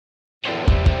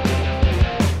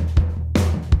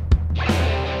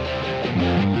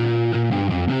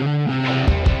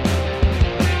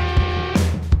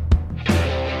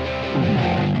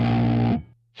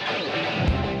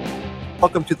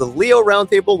Welcome to the Leo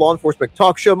Roundtable Law Enforcement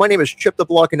Talk Show. My name is Chip the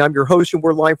Block, and I'm your host, and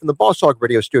we're live from the Boss Hog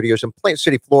Radio Studios in Plant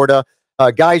City, Florida.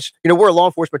 Guys, we're a law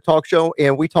enforcement talk show,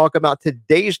 and we talk about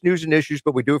today's news and issues,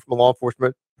 but we do it from a law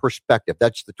enforcement perspective.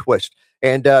 That's the twist.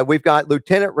 And we've got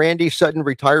Lieutenant Randy Sutton,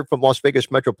 retired from Las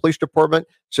Vegas Metro Police Department.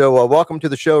 So welcome to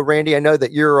the show, Randy. I know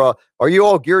that you're, are you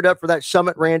all geared up for that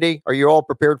summit, Randy? Are you all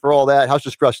prepared for all that? How's the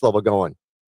stress level going?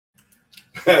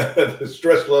 The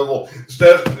stress level,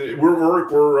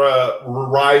 we're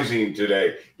rising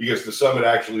today because the summit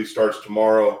actually starts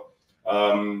tomorrow.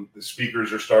 The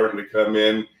speakers are starting to come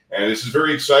in, and this is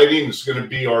very exciting. This is going to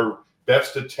be our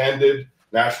best attended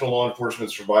National Law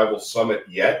Enforcement Survival Summit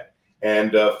yet.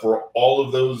 And for all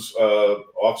of those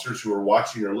officers who are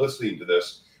watching or listening to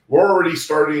this, we're already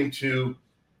starting to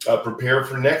prepare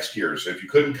for next year. So if you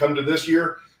couldn't come to this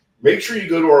year, make sure you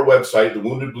go to our website,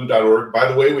 thewoundedblue.org.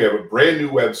 By the way, we have a brand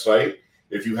new website.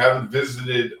 If you haven't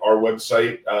visited our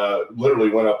website,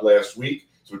 literally went up last week.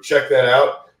 So check that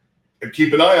out and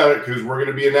keep an eye on it because we're going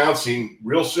to be announcing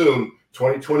real soon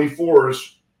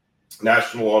 2024's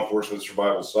National Law Enforcement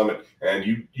Survival Summit. And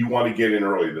you want to get in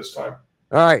early this time.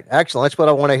 All right, excellent. That's what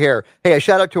I want to hear. Hey, a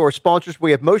shout out to our sponsors.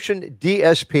 We have Motion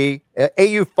DSP,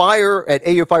 AU Fire at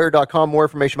aufire.com. More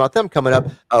information about them coming up.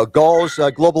 Galls,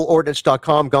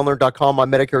 globalordnance.com, gunlearn.com, on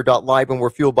Medicare.live, and we're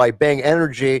fueled by Bang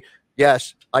Energy.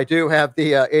 Yes, I do have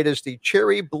it is the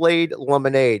Cherry Blade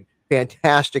Lemonade.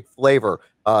 Fantastic flavor.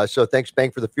 So thanks,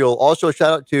 Bang, for the fuel. Also, a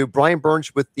shout out to Brian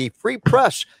Burns with the Free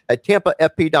Press at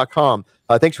tampafp.com.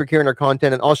 Thanks for carrying our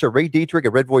content. And also Ray Dietrich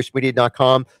at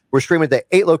redvoicemedia.com. We're streaming to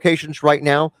 8 locations right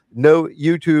now. No,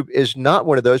 YouTube is not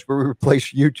one of those, but we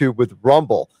replace YouTube with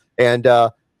Rumble. And 3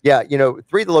 of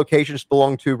the locations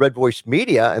belong to Red Voice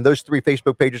Media, and those 3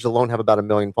 Facebook pages alone have about 1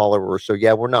 million followers. So,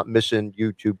 yeah, we're not missing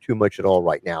YouTube too much at all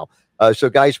right now. So,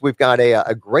 guys, we've got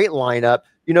a great lineup.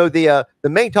 The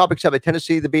main topics have a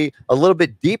tendency to be a little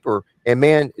bit deeper. And,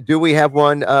 man, do we have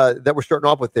one that we're starting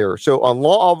off with there. So on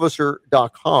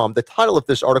lawofficer.com, the title of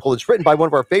this article is written by one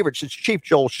of our favorites. It's Chief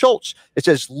Joel Schultz. It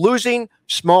says, Losing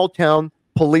Small Town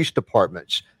Police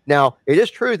Departments. Now, it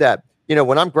is true that,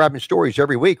 when I'm grabbing stories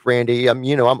every week, Randy, I'm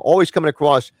always coming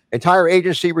across entire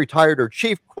agency retired or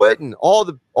chief quit and all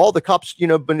the cops,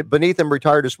 beneath them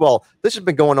retired as well. This has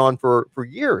been going on for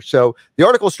years. So the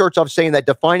article starts off saying that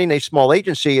defining a small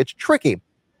agency, it's tricky.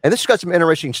 And this has got some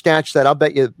interesting stats that I'll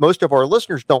bet you most of our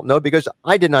listeners don't know because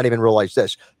I did not even realize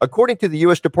this. According to the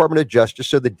U.S. Department of Justice,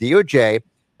 so the DOJ,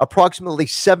 approximately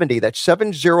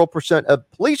 70%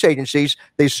 of police agencies,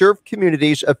 they serve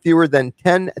communities of fewer than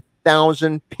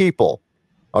 10,000 people.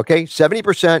 Okay,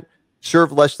 70%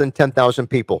 serve less than 10,000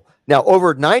 people. Now,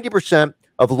 over 90%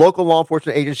 of local law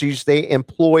enforcement agencies, they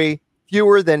employ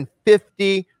fewer than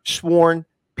 50 sworn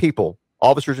people,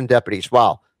 officers and deputies.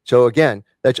 Wow. So again,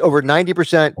 that's over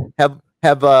 90%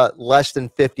 have less than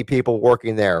 50 people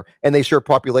working there, and they serve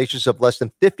populations of less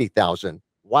than 50,000.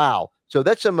 Wow. So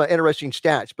that's some interesting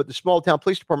stats, but the small town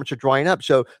police departments are drying up.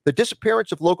 So the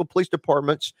disappearance of local police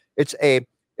departments, it's a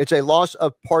loss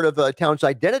of part of a town's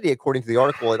identity, according to the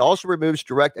article. It also removes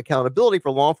direct accountability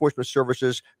for law enforcement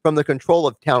services from the control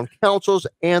of town councils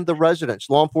and the residents.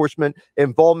 Law enforcement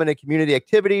involvement in community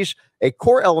activities, a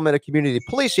core element of community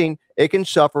policing, it can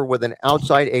suffer with an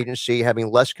outside agency having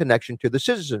less connection to the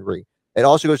citizenry. It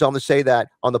also goes on to say that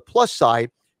on the plus side,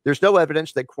 there's no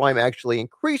evidence that crime actually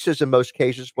increases in most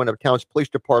cases when a town's police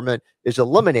department is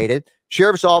eliminated.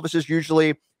 Sheriff's offices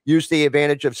usually use the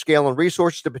advantage of scale and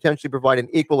resources to potentially provide an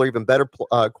equal or even better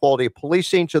quality of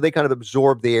policing. So they kind of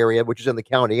absorb the area, which is in the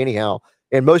county anyhow.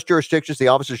 In most jurisdictions, the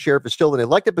office of sheriff is still an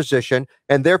elected position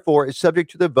and therefore is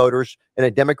subject to the voters and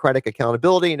a democratic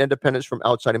accountability and independence from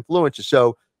outside influences.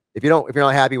 So if you're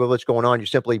not happy with what's going on, you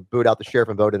simply boot out the sheriff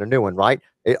and vote in a new one, right?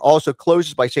 It also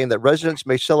closes by saying that residents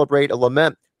may celebrate or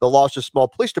lament the loss of small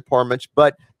police departments,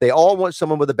 but they all want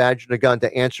someone with a badge and a gun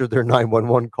to answer their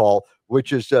 911 call,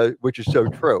 which is so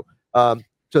true.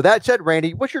 So that said,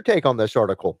 Randy, what's your take on this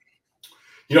article?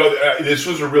 This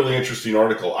was a really interesting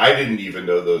article. I didn't even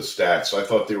know those stats. I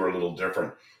thought they were a little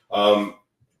different.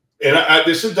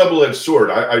 This is a double-edged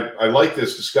sword. I like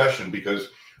this discussion because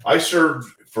I served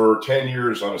for 10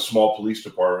 years on a small police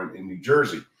department in New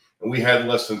Jersey, and we had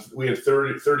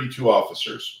 32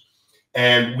 officers.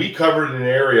 And we covered an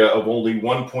area of only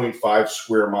 1.5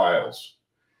 square miles.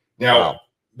 Now, wow.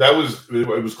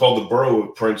 It was called the borough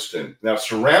of Princeton. Now,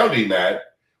 surrounding that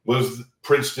was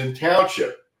Princeton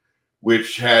Township,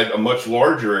 which had a much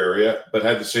larger area, but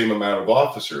had the same amount of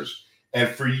officers. And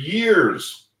for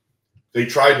years, they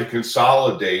tried to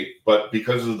consolidate, but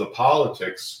because of the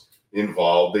politics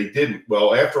involved, they didn't.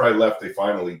 Well, after I left, they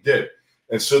finally did.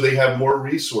 And so they have more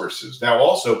resources. Now,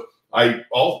 also,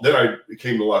 then I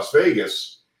came to Las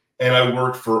Vegas, and I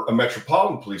worked for a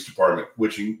Metropolitan Police Department,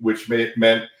 which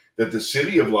meant that the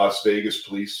city of Las Vegas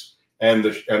Police and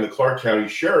the Clark County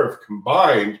Sheriff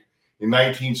combined in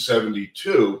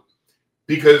 1972,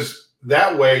 because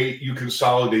that way you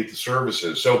consolidate the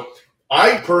services. So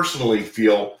I personally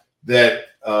feel that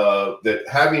that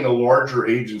having a larger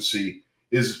agency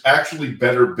is actually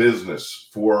better business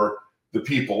for the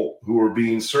people who are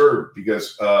being served,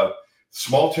 because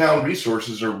small town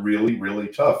resources are really, really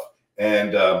tough.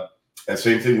 And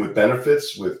same thing with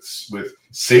benefits, with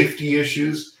safety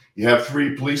issues. You have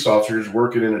 3 police officers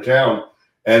working in a town,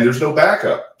 and there's no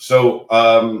backup. So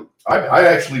I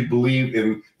actually believe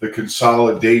in the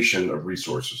consolidation of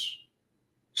resources.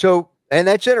 So, and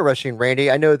that's interesting,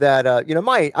 Randy. I know that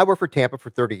I worked for Tampa for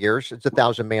 30 years. It's a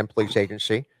 1,000-man police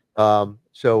agency.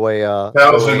 So a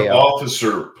 1,000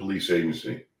 officer police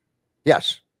agency.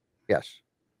 Yes.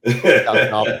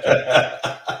 1,000 officers.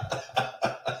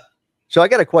 So I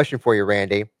got a question for you,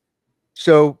 Randy.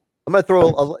 So I'm going to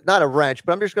throw not a wrench,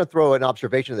 but I'm just going to throw an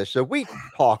observation of this. So we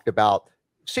talked about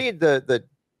seeing the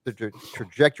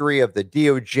trajectory of the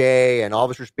DOJ and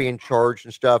officers being charged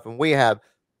and stuff, and we have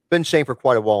been saying for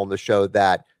quite a while on the show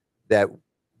that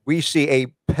we see a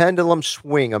pendulum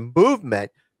swing, a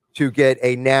movement to get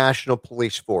a national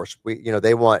police force.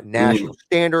 They want national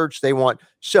standards.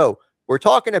 So we're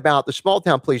talking about the small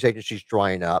town police agencies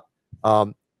drying up.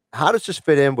 How does this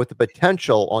fit in with the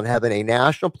potential on having a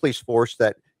national police force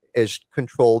that is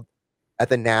controlled at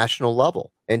the national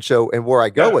level? And where I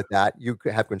go with that, you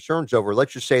could have concerns over,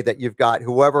 let's just say that you've got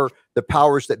whoever the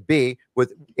powers that be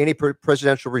with any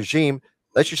presidential regime.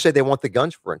 Let's just say they want the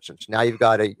guns, for instance. Now you've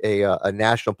got a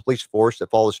national police force that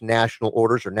follows national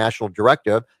orders or national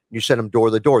directive. You send them door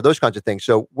to door, those kinds of things.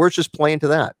 So where's this playing to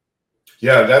that?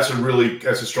 Yeah, that's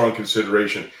a strong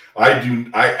consideration. I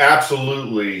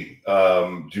absolutely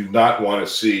do not want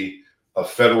to see a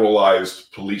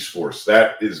federalized police force.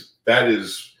 That is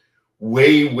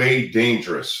way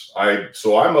dangerous.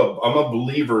 I'm a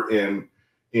believer in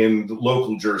the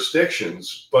local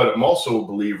jurisdictions, but I'm also a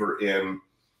believer in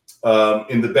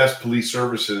the best police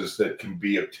services that can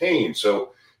be obtained.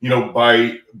 So,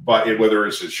 by whether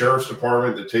it's a sheriff's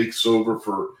department that takes over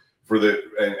for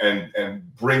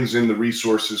and brings in the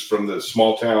resources from the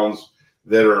small towns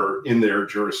that are in their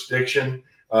jurisdiction.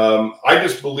 I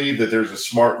just believe that there's a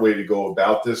smart way to go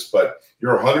about this, but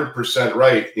you're 100%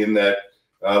 right in that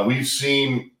we've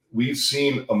seen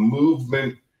a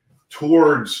movement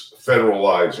towards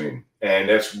federalizing, and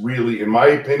that's really, in my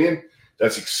opinion,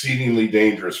 that's exceedingly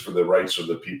dangerous for the rights of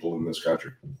the people in this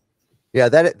country. Yeah,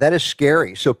 that is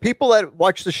scary. So people that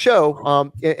watch the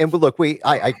show, and look,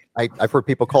 I've heard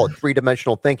people call it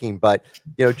 3-dimensional thinking, but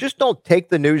just don't take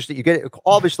the news that you get.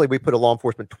 Obviously, we put a law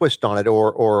enforcement twist on it,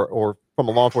 or from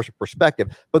a law enforcement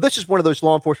perspective. But this is one of those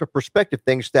law enforcement perspective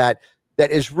things that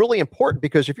is really important,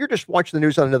 because if you're just watching the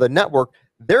news on another network,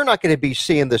 they're not going to be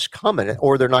seeing this coming,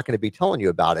 or they're not going to be telling you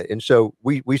about it. And so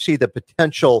we see the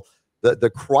potential.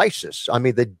 The crisis, I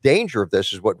mean, the danger of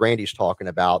this is what Randy's talking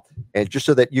about. And just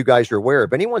so that you guys are aware,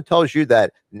 if anyone tells you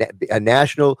that a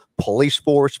national police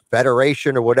force,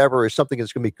 federation, or whatever is something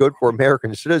that's going to be good for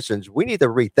American citizens, we need to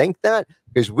rethink that,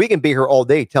 because we can be here all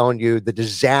day telling you the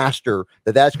disaster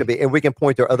that's going to be, and we can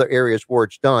point to other areas where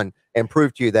it's done and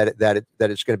prove to you that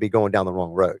it's going to be going down the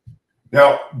wrong road.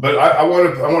 Now, but I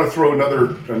want to throw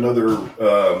another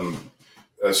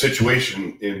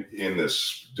situation in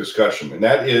this discussion, and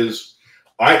that is,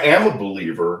 I am a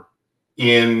believer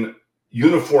in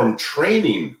uniform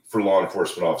training for law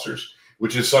enforcement officers,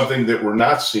 which is something that we're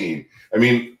not seeing. I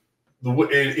mean,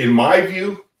 in my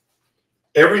view,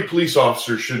 every police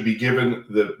officer should be given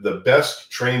the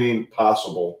best training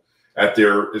possible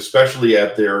especially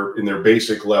in their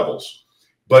basic levels.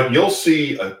 But you'll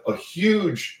see a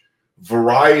huge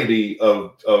variety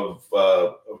of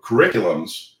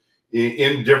curriculums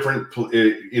in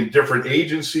different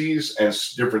agencies and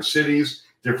different cities,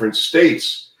 different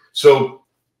states. So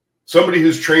somebody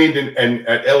who's trained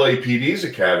at LAPD's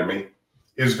academy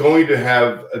is going to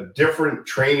have a different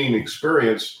training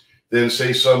experience than,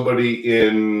 say, somebody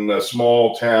in a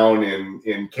small town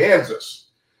in Kansas.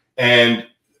 And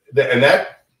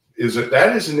that is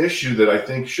an issue that I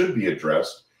think should be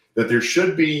addressed, that there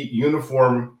should be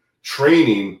uniform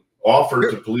training offered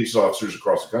to police officers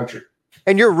across the country.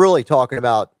 And you're really talking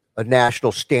about a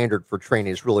national standard for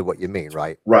training is really what you mean,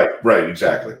 right? Right,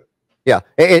 exactly. Yeah,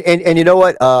 and you know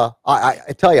what?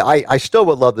 I tell you, I still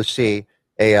would love to see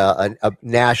a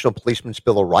national policeman's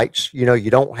bill of rights. You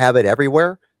don't have it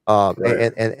everywhere,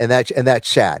 right. and that's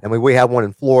sad. I mean, we have one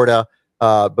in Florida,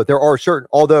 but there are certain.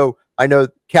 Although I know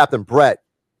Captain Brett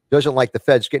doesn't like the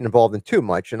feds getting involved in too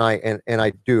much, and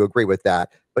I do agree with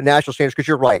that. But national standards, because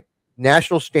you're right,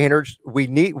 national standards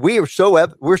we're so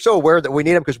aware that we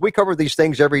need them because we cover these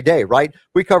things every day, right?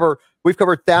 We've covered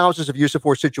thousands of use of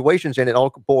force situations, and it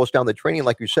all boils down to training,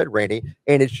 like you said, Randy,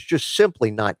 and it's just simply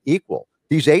not equal.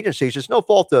 These agencies, it's no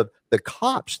fault of the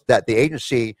cops that the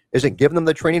agency isn't giving them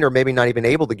the training or maybe not even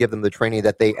able to give them the training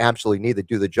that they absolutely need to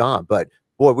do the job. But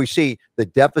boy, we see the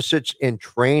deficits in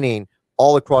training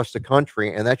all across the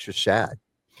country, and that's just sad.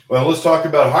 Well, let's talk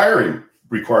about hiring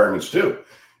requirements too.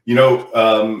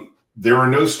 There are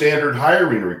no standard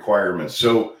hiring requirements.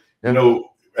 So, and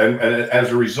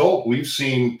as a result, we've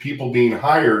seen people being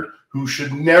hired who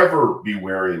should never be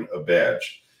wearing a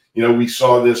badge. We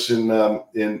saw this in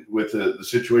with the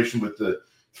situation with the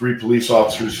 3 police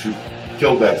officers who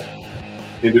killed that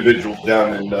individual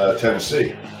down in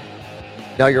Tennessee.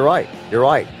 No, you're right. You're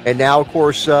right. And now, of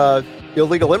course,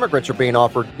 illegal immigrants are being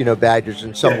offered, badges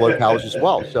in some locales as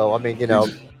well. So, I mean,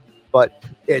 but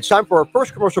it's time for our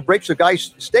first commercial break. So,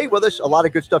 guys, stay with us. A lot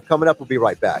of good stuff coming up. We'll be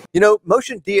right back.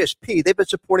 Motion DSP, they've been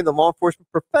supporting the law enforcement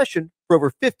profession for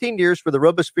over 15 years for the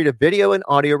robust suite of video and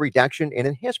audio redaction and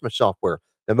enhancement software.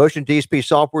 The Motion DSP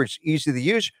software is easy to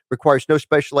use, requires no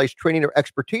specialized training or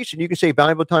expertise, and you can save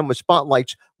valuable time with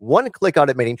Spotlight's one-click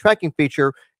automating tracking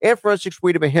feature and forensic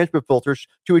suite of enhancement filters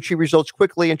to achieve results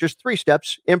quickly in just 3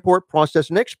 steps: import, process,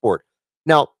 and export.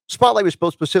 Now, Spotlight was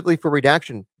built specifically for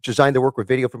redaction, designed to work with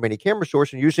video from any camera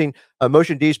source, and using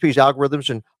Motion DSP's algorithms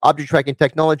and object tracking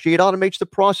technology, it automates the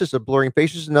process of blurring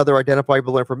faces and other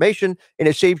identifiable information, and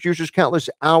it saves users countless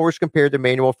hours compared to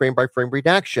manual frame-by-frame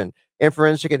redaction. And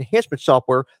forensic enhancement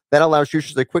software that allows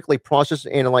users to quickly process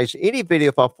and analyze any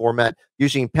video file format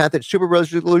using patented super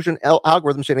resolution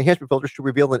algorithms and enhancement filters to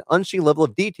reveal an unseen level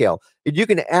of detail. And you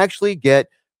can actually get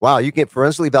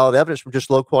forensically valid evidence from just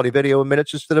low quality video in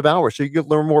minutes instead of hours. So you can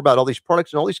learn more about all these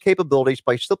products and all these capabilities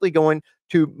by simply going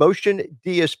to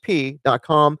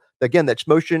motiondsp.com. Again, that's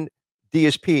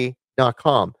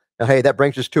motiondsp.com. Now, hey, that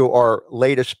brings us to our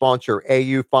latest sponsor,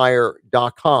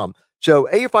 aufire.com. So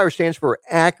AUFire stands for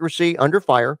accuracy under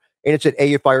fire, and it's at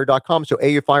aufire.com. So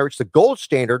AUFire, it's the gold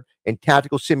standard in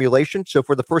tactical simulation. So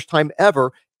for the first time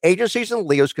ever, agencies and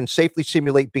LEOs can safely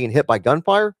simulate being hit by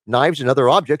gunfire, knives, and other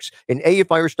objects in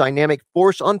AUFire's dynamic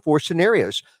force-on-force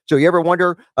scenarios. So you ever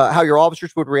wonder how your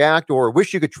officers would react or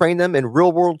wish you could train them in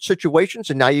real-world situations?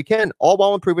 And now you can, all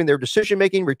while improving their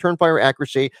decision-making, return fire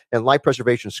accuracy, and life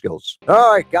preservation skills.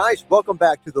 All right, guys, welcome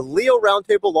back to the Leo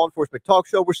Roundtable Law Enforcement Talk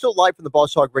Show. We're still live from the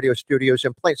Boss Hog Radio Studios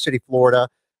in Plant City, Florida.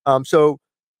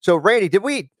 So Randy,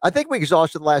 I think we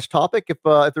exhausted the last topic. If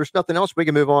there's nothing else, we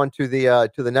can move on to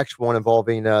the next one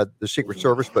involving the Secret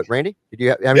Service. But Randy, did you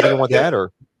have anything you want to add,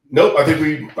 or? Nope. I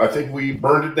think we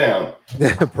burned it down.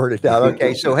 Burned it down.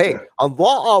 Okay. So hey, on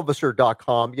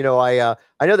lawofficer.com, I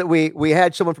know that we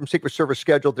had someone from Secret Service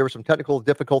scheduled. There were some technical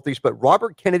difficulties, but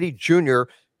Robert Kennedy Jr.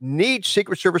 needs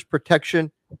Secret Service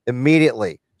protection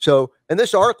immediately. So in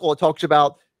this article, it talks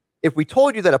about, if we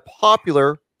told you that a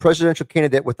popular presidential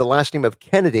candidate with the last name of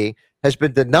Kennedy has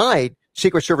been denied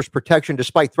Secret Service protection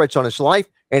despite threats on his life,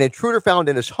 an intruder found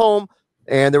in his home.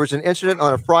 And there was an incident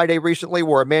on a Friday recently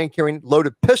where a man carrying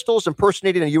loaded pistols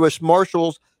impersonating a U.S.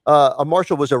 Marshal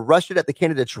was arrested at the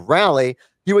candidate's rally.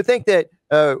 You would think that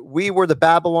we were the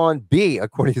Babylon Bee,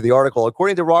 according to the article.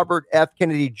 According to Robert F.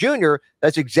 Kennedy Jr.,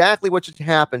 that's exactly what's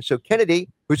happened. So Kennedy,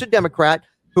 who's a Democrat,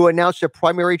 who announced a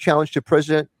primary challenge to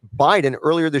President Biden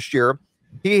earlier this year,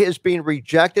 he is being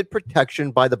rejected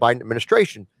protection by the Biden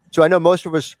administration. So I know most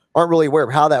of us aren't really aware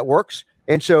of how that works.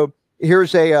 And so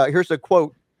here's a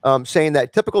quote saying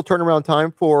that typical turnaround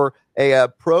time for a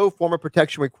pro forma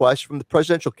protection request from the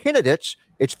presidential candidates,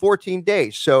 it's 14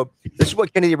 days. So this is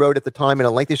what Kennedy wrote at the time in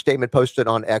a lengthy statement posted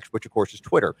on X, which of course is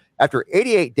Twitter. After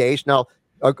 88 days, now,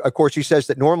 of course, he says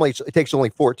that normally it takes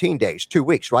only 14 days, 2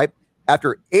 weeks, right?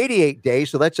 After 88 days,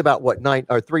 so that's about what,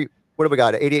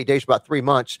 88 days, about 3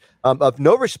 months of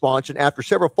no response. And after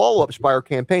several follow-ups by our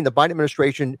campaign, the Biden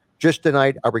administration just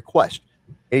denied our request.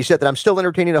 And he said that I'm still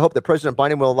entertaining the hope that President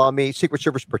Biden will allow me Secret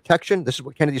Service protection. This is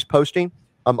what Kennedy's posting.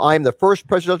 I am the first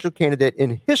presidential candidate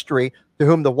in history to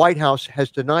whom the White House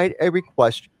has denied a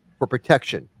request for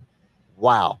protection.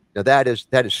 Wow. Now that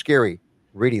is scary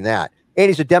reading that. And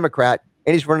he's a Democrat,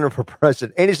 and he's running for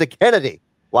president, and he's a Kennedy.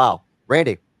 Wow.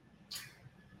 Randy.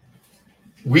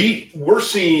 We're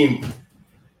seeing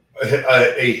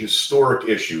a historic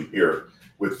issue here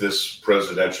with this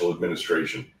presidential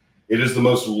administration. It is the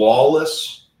most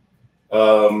lawless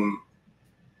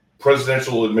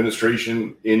presidential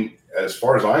administration in, as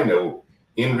far as I know,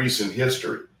 in recent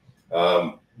history.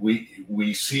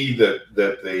 We see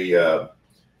that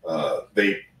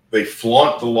they They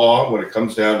flaunt the law when it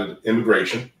comes down to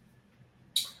immigration.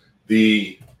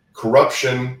 The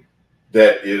corruption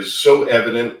that is so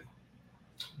evident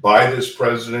by this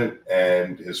president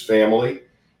and his family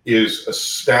is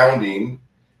astounding.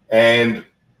 And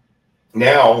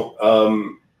now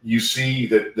you see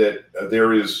that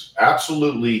there is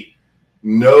absolutely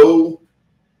no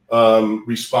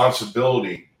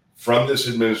responsibility from this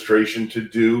administration to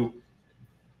do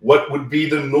what would be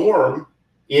the norm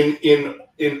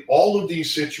in all of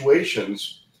these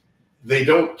situations. They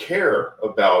don't care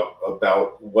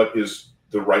about what is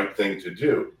the right thing to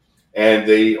do, and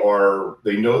they know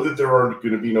that there are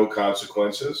going to be no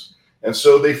consequences, and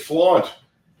so they flaunt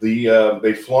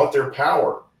their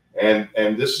power, and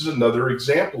this is another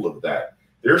example of that.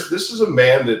 This is a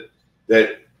man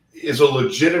that is a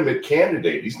legitimate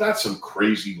candidate. He's not some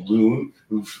crazy loon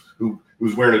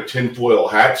who's wearing a tinfoil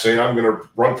hat saying, I'm going to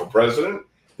run for president.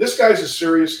 This guy's a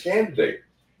serious candidate.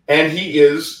 And he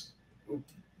is,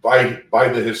 by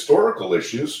the historical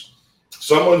issues,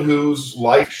 someone whose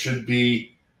life should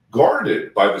be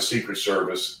guarded by the Secret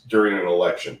Service during an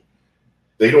election.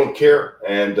 They don't care,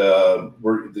 and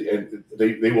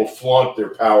they will flaunt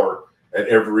their power at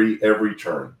every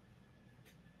turn.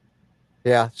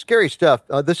 Yeah, scary stuff.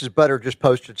 This is Butter just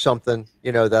posted something,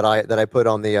 that I put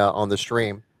on the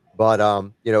stream, but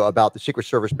about the Secret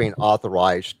Service being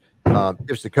authorized.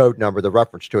 Gives the code number, the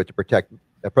reference to it to protect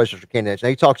presidential candidates. And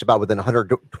he talks about within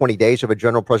 120 days of a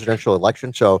general presidential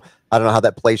election. So I don't know how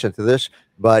that plays into this,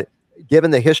 but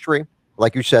given the history,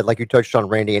 like you said, like you touched on,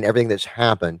 Randy, and everything that's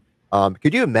happened,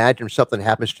 could you imagine if something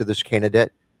happens to this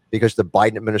candidate because the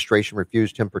Biden administration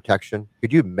refused him protection?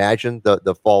 Could you imagine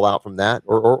the fallout from that,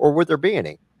 or would there be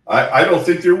any? I don't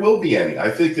think there will be any. I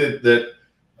think that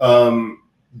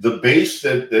the base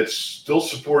that still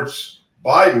supports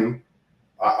Biden,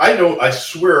 I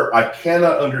swear I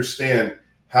cannot understand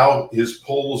how his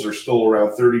polls are still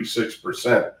around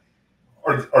 36%.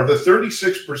 Are the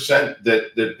 36%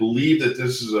 that believe that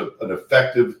this is an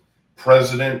effective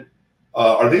president,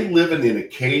 are they living in a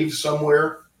cave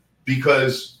somewhere?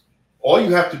 Because all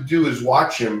you have to do is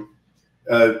watch him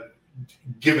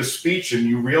give a speech and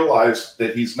you realize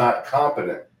that he's not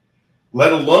competent,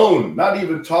 let alone not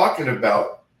even talking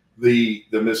about the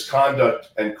misconduct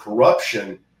and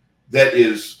corruption that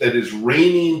is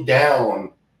raining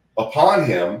down upon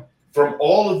him from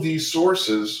all of these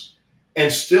sources.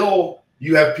 And still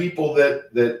you have people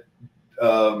that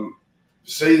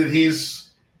say that he's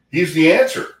the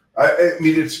answer. I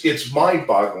mean, it's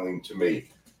mind-boggling to me.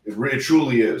 It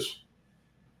truly is.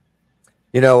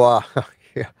 Yeah.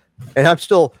 And I'm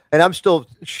still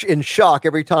in shock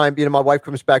every time, my wife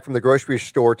comes back from the grocery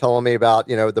store telling me about,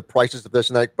 the prices of this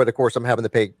and that. But of course I'm having to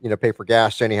pay for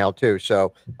gas anyhow too.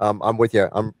 So I'm with you.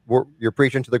 You're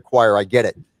preaching to the choir. I get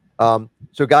it.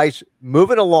 So guys,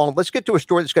 moving along, let's get to a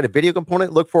story that's got a video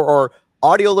component. Look for our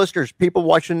audio listeners, people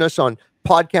watching us on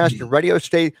podcast and radio.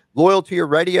 Stay loyal to your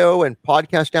radio and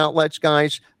podcast outlets,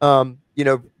 guys.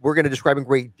 We're going to describe in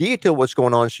great detail what's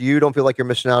going on so you don't feel like you're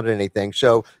missing out on anything.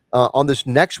 So on this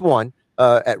next one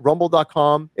at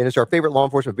rumble.com, and it's our favorite law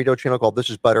enforcement video channel called This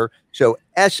Is Butter. So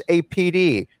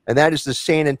SAPD, and that is the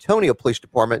San Antonio Police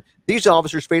Department. These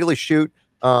officers fatally shoot,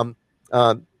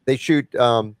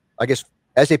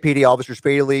 SAPD officers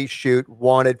fatally shoot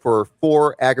wanted for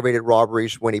 4 aggravated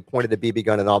robberies when he pointed a BB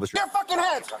gun at officers. Your fucking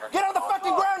heads! Get on the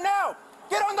fucking ground now!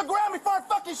 Get on the ground before I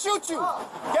fucking shoot you!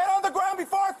 Get on the ground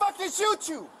before I fucking shoot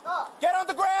you! Get on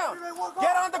the ground!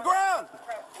 Get on the ground!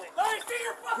 Let me see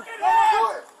your fucking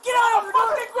hands! Get on the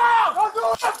fucking ground!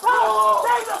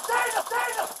 Save them! Save them!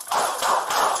 Save them!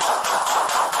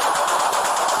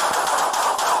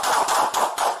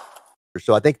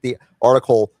 So I think the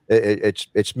article, it's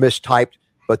mistyped,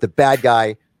 but the bad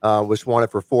guy was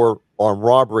wanted for 4 armed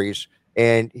robberies,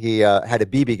 and he had a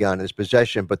BB gun in his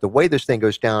possession. But the way this thing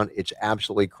goes down, it's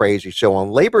absolutely crazy. So on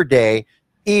Labor Day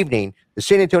evening, the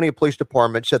San Antonio Police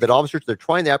Department said that officers are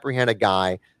trying to apprehend a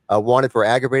guy wanted for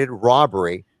aggravated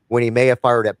robbery when he may have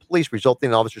fired at police, resulting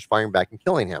in officers firing back and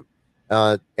killing him.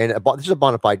 This is a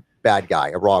bona fide bad guy,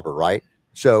 a robber, right?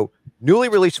 So newly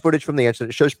released footage from the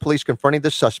incident shows police confronting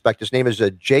the suspect. His name is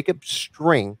Jacob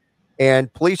String,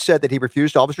 and police said that he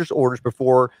refused officers' orders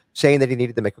before saying that he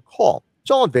needed to make a call.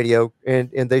 It's all on video, and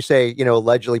they say,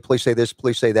 allegedly, police say this,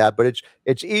 police say that, but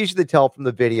it's easy to tell from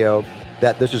the video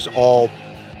that this is all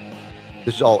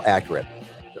accurate.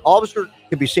 The officer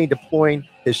can be seen deploying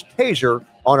his taser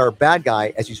on our bad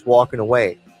guy as he's walking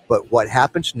away. But what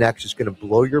happens next is going to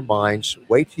blow your minds.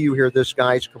 Wait till you hear this,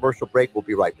 guys. Commercial break. We'll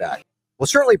be right back. Well,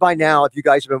 certainly by now, if you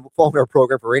guys have been following our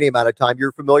program for any amount of time,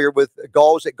 you're familiar with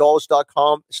Galls at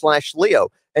galls.com/Leo.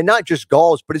 And not just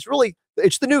Galls, but it's really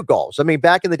it's the new Galls. I mean,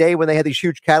 back in the day when they had these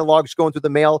huge catalogs going through the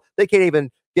mail, they can't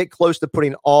even get close to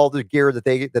putting all the gear that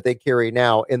they carry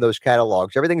now in those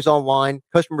catalogs. Everything's online.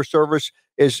 Customer service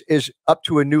is up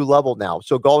to a new level now.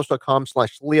 So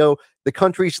galls.com/Leo, the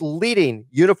country's leading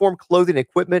uniform clothing,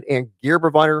 equipment, and gear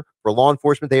provider for law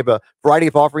enforcement. They have a variety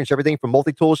of offerings, everything from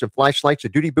multi-tools and flashlights to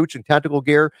duty boots and tactical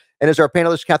gear. And as our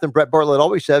panelist, Captain Brett Bartlett,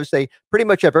 always says, they pretty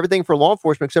much have everything for law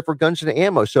enforcement except for guns and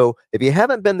ammo. So if you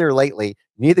haven't been there lately,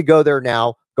 you need to go there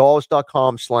now,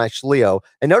 galls.com/Leo.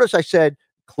 And notice I said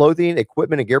clothing,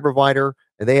 equipment, and gear provider,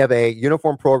 and they have a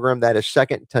uniform program that is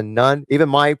second to none. Even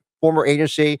my former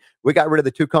agency, we got rid of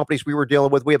the two companies we were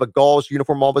dealing with. We have a Galls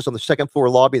uniform office on the second floor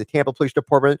lobby of the Tampa Police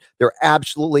Department. They're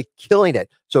absolutely killing it.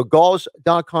 So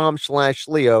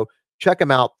galls.com/Leo, check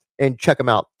them out and check them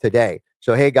out today.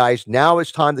 So, hey, guys, now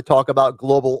it's time to talk about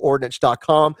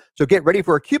globalordnance.com. So get ready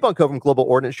for a coupon code from Global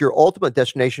Ordnance, your ultimate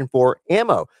destination for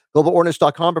ammo.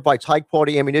 GlobalOrdnance.com provides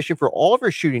high-quality ammunition for all of your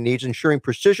shooting needs, ensuring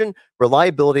precision,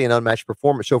 reliability, and unmatched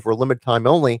performance. So for a limited time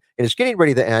only, and it's getting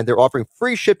ready to end, they're offering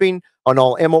free shipping on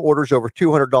all ammo orders over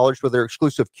 $200 with their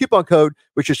exclusive coupon code,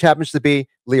 which just happens to be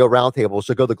Leo Roundtable.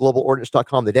 So go to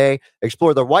GlobalOrdnance.com today,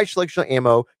 explore the wide selection of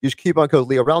ammo, use coupon code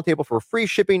Leo Roundtable for free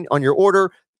shipping on your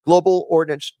order.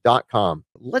 GlobalOrdnance.com.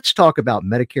 Let's talk about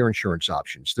Medicare insurance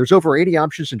options. There's over 80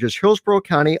 options in just Hillsborough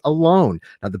County alone.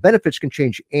 Now, the benefits can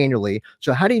change annually.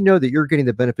 So how do you know that you're getting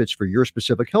the benefits for your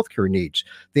specific healthcare needs?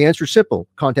 The answer is simple.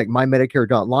 Contact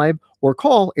mymedicare.live or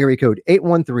call area code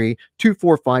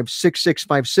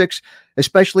 813-245-6656,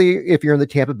 especially if you're in the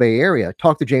Tampa Bay area.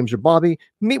 Talk to James or Bobby,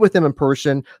 meet with them in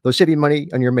person. They'll save you money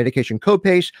on your medication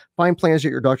copays, find plans that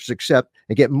your doctors accept,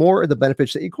 and get more of the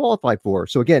benefits that you qualify for.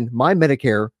 So again,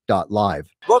 mymedicare.live.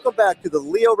 Welcome back to the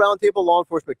Leo Roundtable Law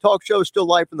Enforcement Talk Show, still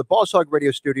live from the Boss Hog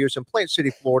Radio Studios in Plant City,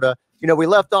 Florida. You know, we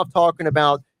left off talking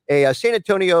about a San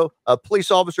Antonio police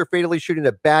officer fatally shooting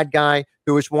a bad guy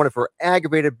who was wanted for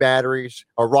aggravated batteries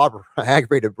or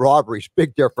aggravated robberies.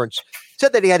 Big difference.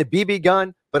 Said that he had a BB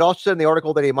gun, but also said in the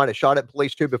article that he might have shot at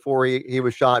police too before he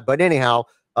was shot. But anyhow,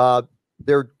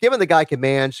 they're giving the guy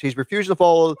commands. He's refusing to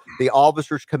follow the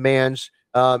officer's commands.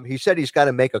 He said he's got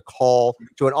to make a call.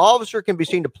 So an officer can be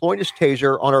seen deploying his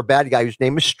taser on our bad guy, whose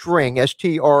name is String,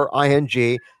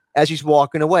 String, as he's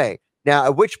walking away. Now,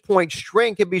 at which point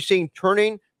String can be seen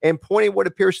turning and pointing what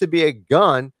appears to be a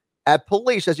gun at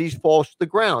police as he falls to the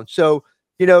ground. So,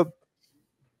 you know,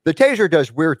 the taser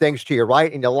does weird things to you,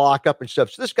 right? And you lock up and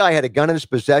stuff. So this guy had a gun in his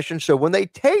possession. So when they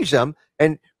tase him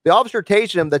and the officer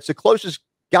tases him, that's the closest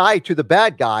guy to the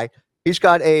bad guy, he's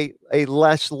got a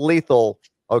less lethal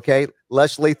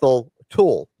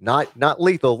tool, not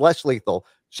lethal, less lethal.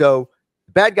 So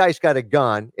the bad guy's got a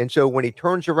gun. And so when he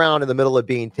turns around in the middle of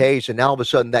being tased, and now all of a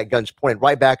sudden that gun's pointed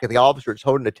right back at the officer, it's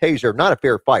holding a taser, not a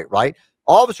fair fight, right?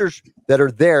 Officers that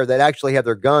are there that actually have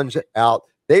their guns out,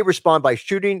 they respond by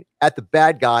shooting at the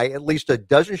bad guy. At least a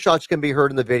dozen shots can be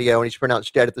heard in the video, and he's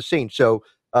pronounced dead at the scene. So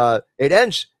it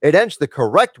ends the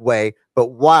correct way. But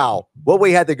wow, what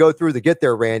we had to go through to get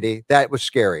there, Randy, that was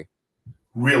scary.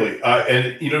 Really,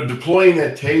 and deploying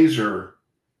that taser,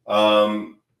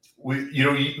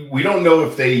 we don't know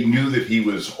if they knew that he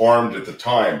was armed at the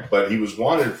time, but he was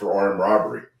wanted for armed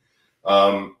robbery.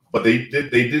 But they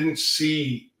didn't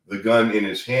see the gun in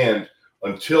his hand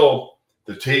until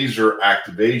the taser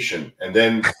activation, and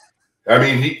then, I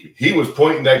mean, he was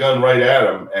pointing that gun right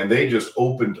at him, and they just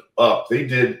opened up. They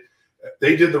did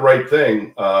the right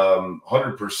thing,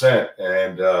 100%.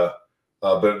 And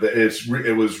but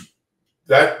it was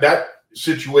that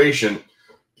situation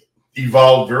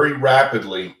evolved very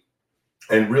rapidly,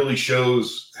 and really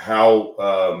shows how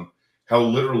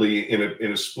literally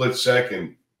in a split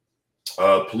second,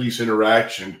 police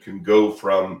interaction can go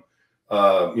from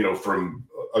from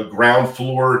a ground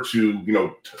floor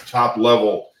to top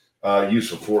level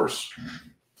use of force.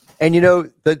 And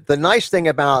the nice thing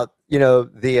about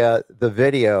the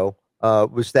video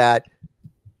was that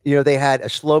they had a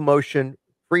slow motion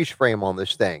freeze frame on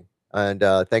this thing, and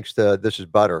thanks to This Is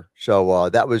Butter. So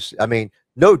that was, I mean,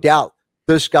 no doubt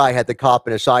this guy had the cop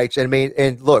in his sights.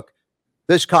 And look,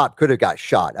 this cop could have got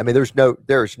shot. I mean,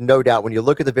 there's no doubt when you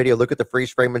look at the video, look at the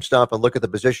freeze frame and stuff, and look at the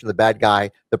position of the bad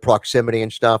guy, the proximity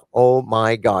and stuff. Oh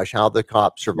my gosh, how the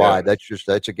cop survived. Yeah.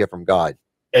 That's a gift from God.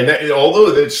 And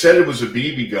although they said it was a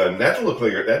BB gun, that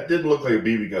didn't look like a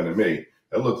BB gun to me.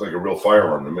 That looked like a real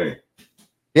firearm to me.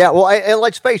 Yeah, well, and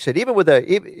let's face it, even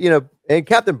and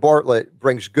Captain Bartlett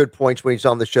brings good points when he's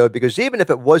on the show, because even if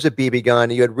it was a BB gun,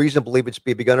 and you had reason to believe it's a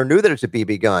BB gun or knew that it's a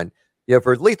BB gun,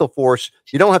 for lethal force,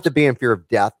 you don't have to be in fear of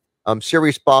death.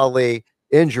 Serious bodily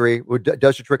injury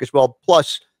does the trick as well.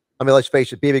 Plus, I mean, let's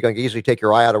face it, BB gun can easily take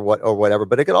your eye out or whatever,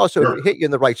 but it could also hit you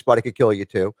in the right spot. It could kill you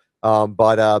too.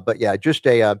 But yeah, just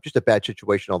a bad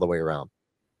situation all the way around.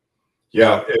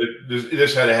 Yeah,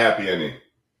 this had a happy ending.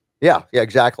 Yeah,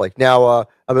 exactly. Now,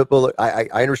 I mean, well, I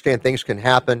understand things can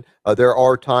happen. There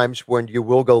are times when you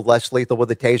will go less lethal with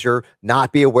a taser,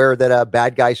 not be aware that a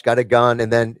bad guy's got a gun,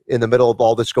 and then in the middle of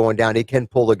all this going down, he can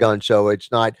pull a gun. So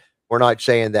we're not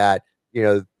saying that,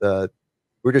 we're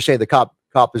just saying the cop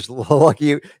is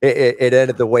lucky it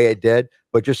ended the way it did.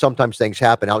 But just sometimes things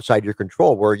happen outside your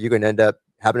control where you can end up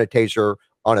having a taser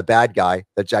on a bad guy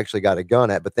that's actually got a gun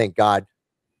at. But thank God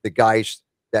the guys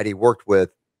that he worked with,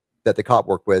 that the cop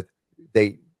worked with,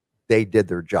 they did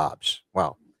their jobs.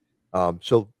 Wow.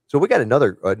 So we got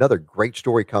another great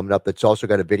story coming up that's also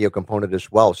got a video component as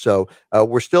well. So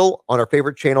we're still on our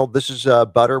favorite channel. This is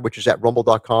Butter, which is at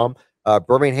rumble.com.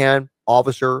 Birmingham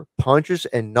officer punches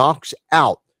and knocks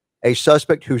out a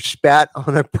suspect who spat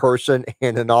on a person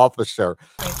and an officer.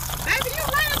 Baby, you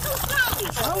ran too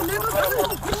slow. Oh, nigga,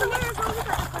 get your hands on him.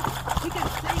 He got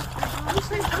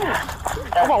safe.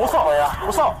 Come on, what's up, man?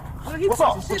 What's up? What's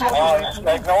up? What you want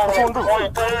to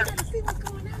do?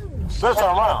 Let's turn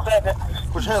around.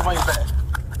 Put your hands on your back.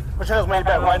 Put your hands on your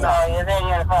back right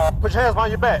now. Put your hands on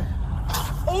your back.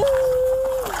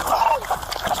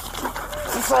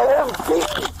 He said everything.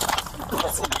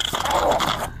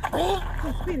 He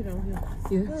spit it on him.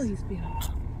 Yes. Oh, he spit on him.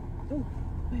 Oh,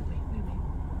 wait.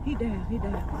 He down.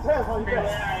 Hands on your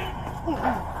back.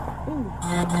 Ooh.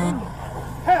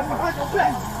 Hands behind your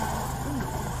back.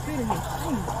 Spit in his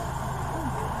face.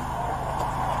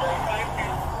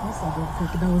 That's so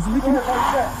good. I was looking at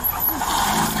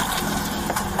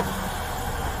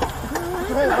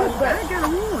I got a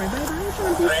warrant, baby. I ain't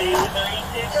trying to be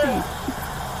shit.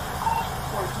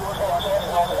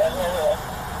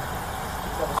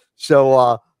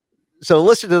 So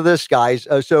listen to this, guys.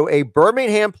 So a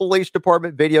Birmingham Police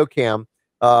Department video cam,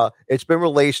 it's been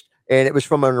released, and it was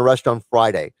from an arrest on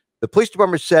Friday. The police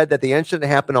department said that the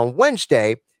incident happened on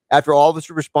Wednesday after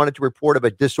officers responded to a report of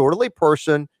a disorderly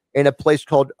person in a place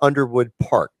called Underwood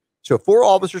Park. So 4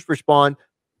 officers respond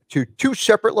to 2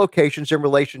 separate locations in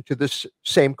relation to this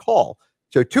same call.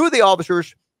 So 2 of the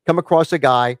officers come across a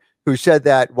guy who said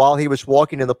that while he was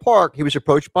walking in the park, he was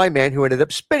approached by a man who ended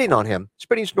up spitting on him.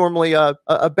 Spitting is normally a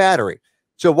battery.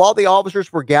 So while the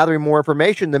officers were gathering more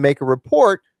information to make a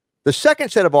report, the second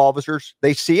set of officers,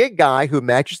 they see a guy who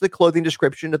matches the clothing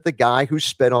description of the guy who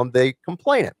spit on the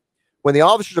complainant. When the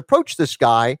officers approach this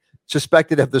guy,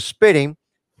 suspected of the spitting,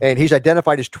 and he's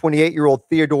identified as 28-year-old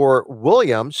Theodore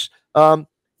Williams,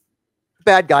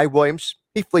 bad guy Williams,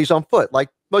 he flees on foot like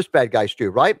most bad guys do,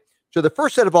 right? So the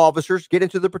first set of officers get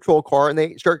into the patrol car and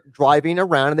they start driving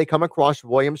around and they come across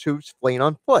Williams, who's fleeing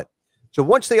on foot. So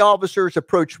once the officers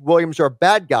approach Williams, our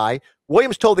bad guy,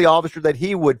 Williams told the officer that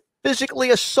he would physically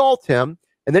assault him,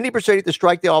 and then he proceeded to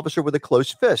strike the officer with a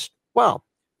closed fist. Wow.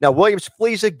 Now Williams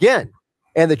flees again,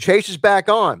 and the chase is back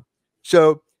on.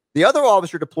 So the other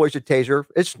officer deploys a taser.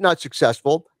 It's not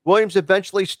successful. Williams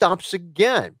eventually stops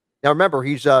again. Now remember,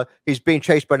 he's being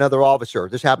chased by another officer.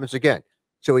 This happens again.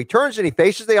 So he turns and he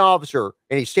faces the officer,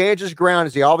 and he stands his ground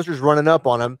as the officer's running up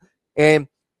on him. And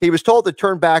he was told to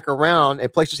turn back around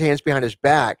and place his hands behind his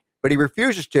back, but he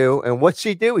refuses to. And what's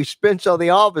he do? He spins on the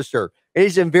officer, and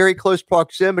he's in very close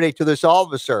proximity to this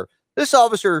officer. This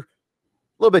officer, a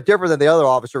little bit different than the other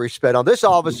officer he spit on. This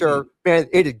officer, man,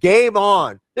 it is game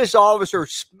on. This officer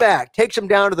takes him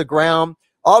down to the ground.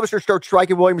 Officer starts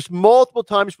striking Williams multiple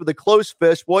times with a closed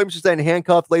fist. Williams is then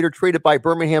handcuffed, later treated by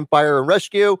Birmingham Fire and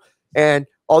Rescue. And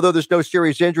although there's no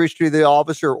serious injuries to the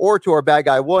officer or to our bad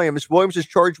guy Williams is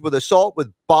charged with assault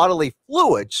with bodily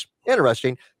fluids.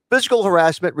 Interesting. Physical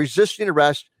harassment, resisting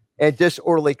arrest, and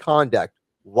disorderly conduct.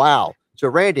 Wow. So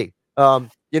Randy, I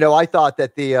thought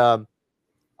that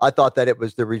it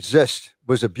was the resist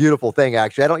was a beautiful thing.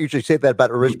 Actually, I don't usually say that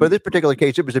about a resist, but in this particular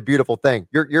case, it was a beautiful thing.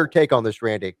 Your take on this,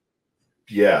 Randy?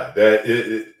 Yeah,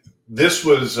 this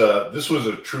was a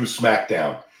true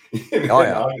smackdown.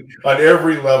 On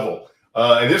every level.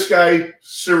 And this guy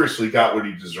seriously got what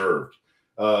he deserved.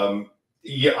 I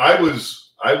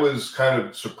was kind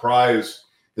of surprised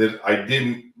that I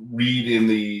didn't read in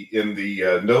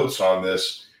the notes on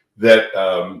this that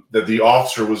the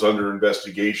officer was under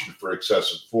investigation for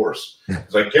excessive force.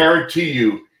 Because I guarantee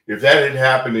you, if that had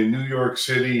happened in New York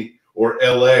City or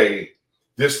LA,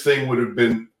 this thing would have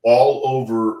been all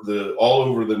over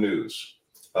the news.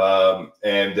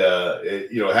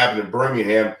 It happened in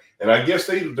Birmingham, and I guess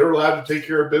they're allowed to take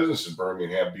care of business in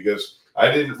Birmingham because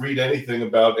I didn't read anything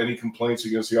about any complaints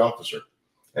against the officer,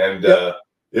 and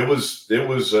it was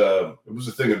a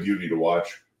thing of beauty to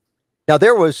watch. Now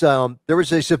there was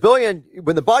a civilian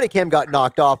when the body cam got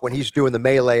knocked off when he's doing the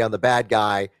melee on the bad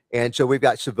guy, and so we've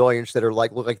got civilians that are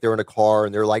like look like they're in a car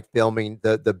and they're like filming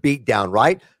the beat down.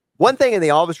 Right. One thing in the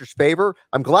officer's favor,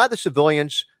 I'm glad the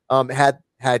civilians had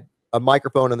a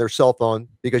microphone on their cell phone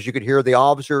because you could hear the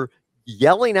officer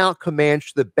yelling out commands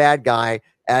to the bad guy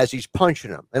as he's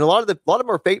punching him. And a lot of them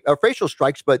are facial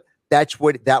strikes, but that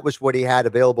was what he had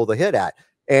available to hit at.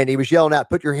 And he was yelling out,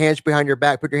 "Put your hands behind your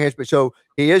back. Put your hands." So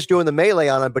he is doing the melee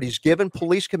on him, but he's given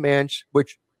police commands,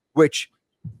 which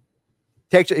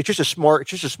takes it's just a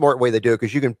smart way to do it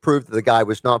because you can prove that the guy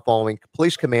was not following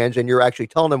police commands, and you're actually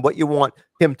telling him what you want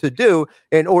him to do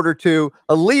in order to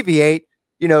alleviate,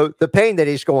 the pain that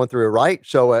he's going through. Right.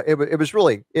 So it was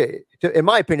really, in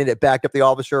my opinion, it backed up the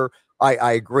officer.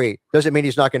 I agree. Doesn't mean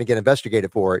he's not going to get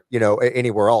investigated for it,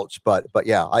 anywhere else. But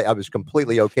yeah, I was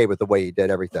completely okay with the way he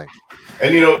did everything.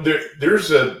 And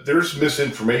there's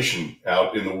misinformation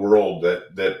out in the world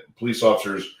that police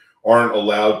officers aren't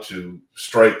allowed to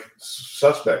strike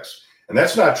suspects, and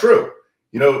that's not true.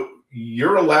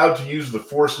 You're allowed to use the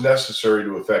force necessary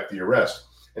to effect the arrest,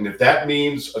 and if that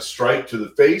means a strike to the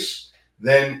face,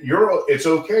 then it's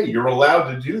okay. You're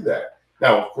allowed to do that.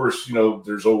 Now, of course,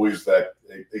 there's always that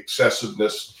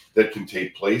excessiveness that can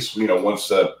take place. Once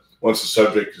the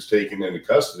subject is taken into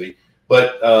custody,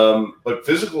 but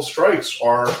physical strikes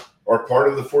are part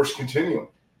of the force continuum.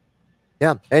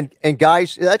 Yeah, and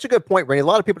guys, that's a good point, Randy. A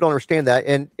lot of people don't understand that,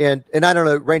 and I don't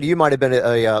know, Randy, you might have been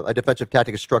a defensive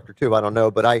tactic instructor too. I don't know,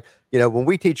 but when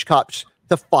we teach cops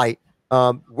to fight,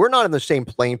 we're not in the same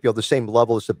playing field, the same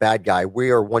level as the bad guy. We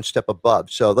are one step above.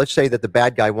 So let's say that the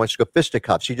bad guy wants to go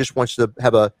fisticuffs. He just wants to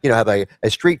have a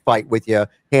street fight with you,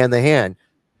 hand to hand.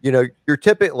 You're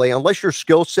typically, unless your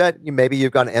skill set, maybe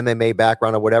you've got an MMA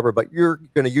background or whatever, but you're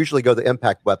going to usually go the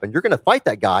impact weapon. You're going to fight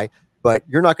that guy, but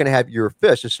you're not going to have your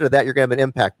fist. Instead of that, you're going to have an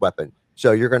impact weapon.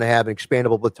 So you're going to have an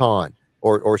expandable baton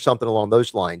or something along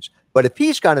those lines. But if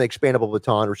he's got an expandable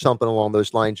baton or something along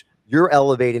those lines, you're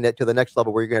elevating it to the next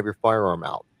level where you're going to have your firearm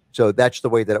out. So that's the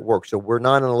way that it works. So we're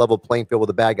not on a level playing field with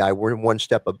the bad guy. We're in one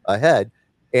step ahead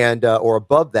and or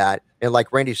above that. And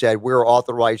like Randy said, we're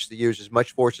authorized to use as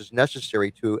much force as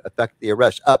necessary to effect the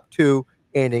arrest, up to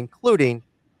and including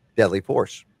deadly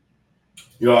force.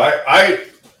 I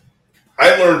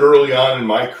learned early on in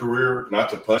my career not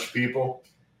to punch people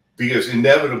because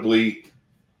inevitably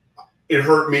it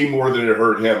hurt me more than it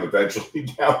hurt him eventually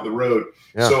down the road.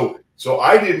 Yeah. So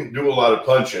I didn't do a lot of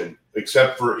punching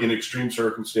except for in extreme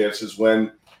circumstances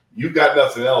when you've got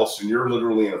nothing else and you're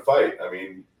literally in a fight. I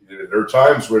mean, there are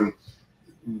times when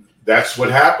that's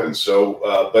what happens. So,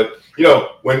 but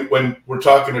when we're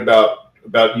talking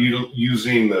about you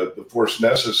using the force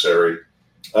necessary,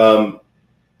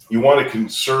 you want to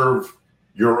conserve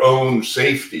your own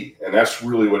safety, and that's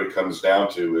really what it comes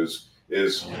down to. Is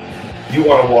you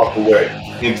want to walk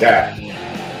away intact.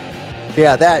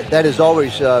 Yeah, that is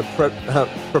always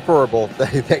preferable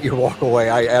that you walk away.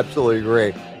 I absolutely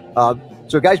agree.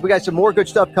 So, guys, we got some more good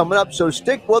stuff coming up, so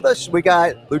stick with us. We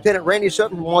got Lieutenant Randy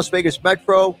Sutton from Las Vegas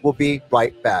Metro. We'll be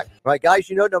right back. All right, guys,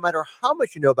 no matter how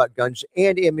much you know about guns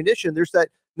and ammunition, there's that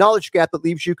knowledge gap that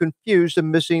leaves you confused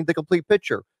and missing the complete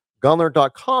picture.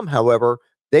 Gunlearn.com, however,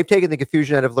 they've taken the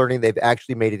confusion out of learning. They've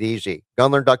actually made it easy.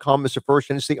 Gunlearn.com is the first,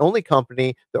 and it's the only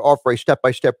company that offer a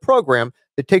step-by-step program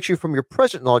that takes you from your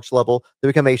present knowledge level to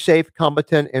become a safe,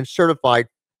 competent, and certified,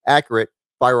 accurate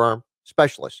firearm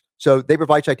specialist. So they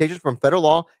provide citations from federal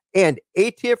law and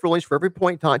ATF rulings for every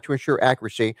point in time to ensure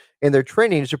accuracy, and their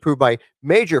training is approved by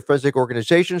major forensic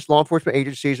organizations, law enforcement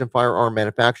agencies, and firearm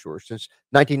manufacturers. Since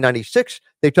 1996,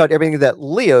 they've taught everything that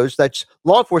LEOs, that's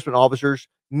law enforcement officers,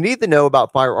 need to know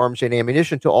about firearms and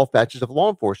ammunition to all facets of law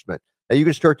enforcement. Now, you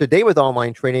can start today with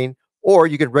online training, or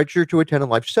you can register to attend a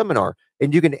live seminar,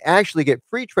 and you can actually get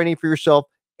free training for yourself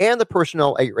and the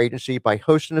personnel at your agency by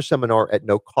hosting a seminar at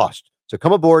no cost. So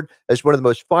come aboard as one of the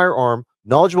most firearm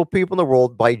knowledgeable people in the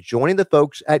world by joining the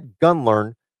folks at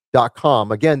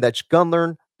gunlearn.com. Again, that's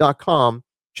gunlearn.com.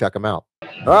 Check them out.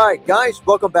 All right, guys,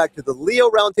 welcome back to the Leo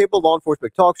Roundtable Law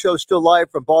Enforcement Talk Show, still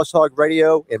live from Boss Hog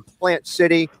Radio in Plant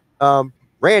City.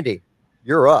 Randy,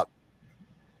 you're up.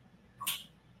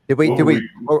 Are we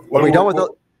done with the?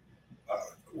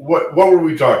 What were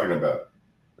we talking about?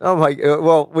 Oh my!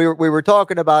 Well, we were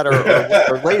talking about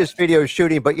our latest video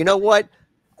shooting, but you know what?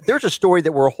 There's a story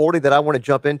that we're holding that I want to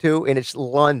jump into, and it's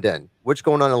London. What's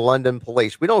going on in London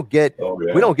police? We don't get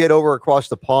over across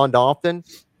the pond often,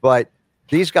 but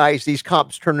these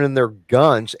cops turning in their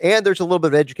guns, and there's a little bit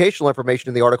of educational information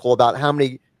in the article about how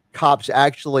many cops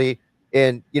actually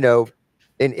in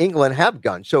England have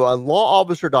guns. So on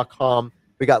lawofficer.com,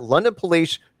 we got London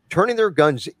police turning their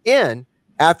guns in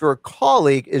after a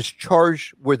colleague is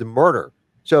charged with murder.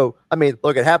 So, I mean,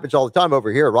 look, it happens all the time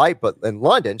over here, right? But in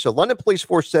London, so London police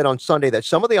force said on Sunday that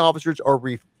some of the officers are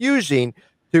refusing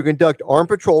to conduct armed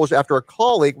patrols after a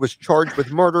colleague was charged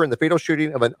with murder in the fatal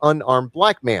shooting of an unarmed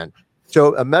black man.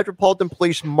 So a Metropolitan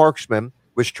Police marksman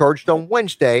was charged on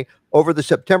Wednesday over the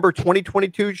September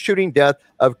 2022 shooting death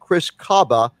of Chris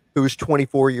Kaba, who was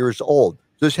 24 years old.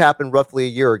 This happened roughly a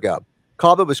year ago.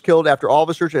 Kaba was killed after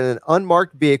officers in an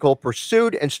unmarked vehicle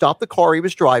pursued and stopped the car he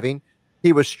was driving.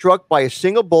 He was struck by a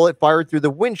single bullet fired through the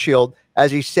windshield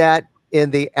as he sat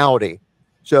in the Audi.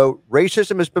 So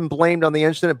racism has been blamed on the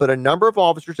incident, but a number of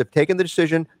officers have taken the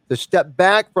decision to step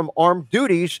back from armed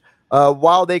duties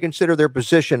while they consider their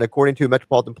position, according to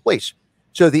Metropolitan Police.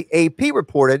 So the AP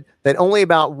reported that only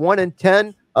about 1 in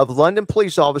 10 of London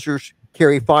police officers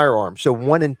carry firearms. So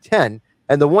 1 in 10.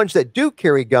 And the ones that do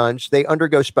carry guns, they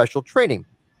undergo special training.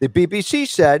 The BBC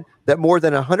said that more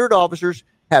than 100 officers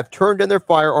have turned in their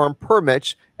firearm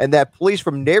permits and that police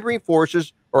from neighboring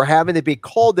forces are having to be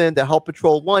called in to help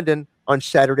patrol London on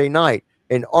Saturday night.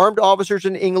 And armed officers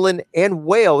in England and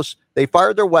Wales, they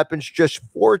fired their weapons just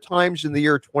 4 times in the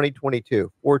year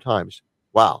 2022. 4 times.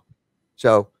 Wow.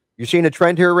 So you seeing a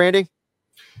trend here, Randy?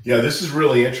 Yeah, this is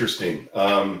really interesting.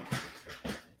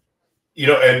 You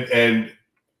know, and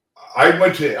I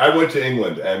went to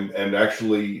England and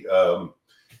actually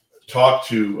talked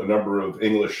to a number of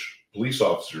English police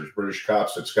officers, British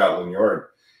cops at Scotland Yard,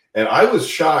 and I was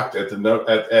shocked at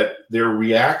at their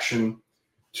reaction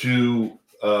to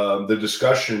the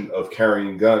discussion of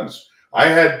carrying guns. I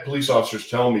had police officers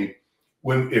tell me,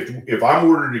 if I'm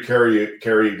ordered to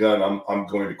carry a gun, I'm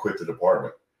going to quit the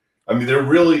department. I mean, there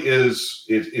really is.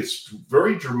 It's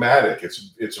very dramatic.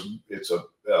 It's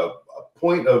a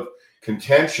point of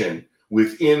contention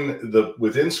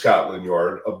within Scotland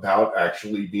Yard about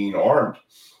actually being armed.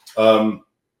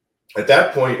 At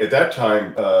that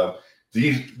time,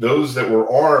 those that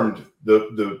were armed,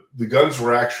 the guns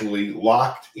were actually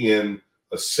locked in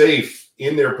a safe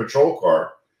in their patrol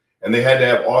car, and they had to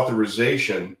have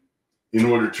authorization in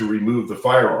order to remove the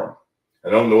firearm. I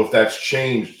don't know if that's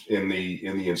changed in the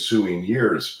ensuing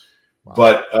years, wow.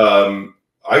 But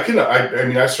I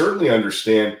mean, I certainly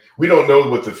understand. We don't know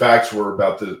what the facts were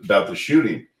about the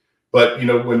shooting, but you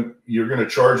know, when you're going to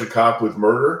charge a cop with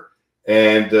murder,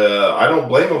 and I don't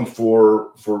blame them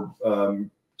for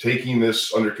taking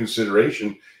this under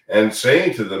consideration and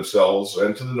saying to themselves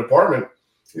and to the department,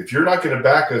 if you're not going to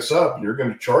back us up, you're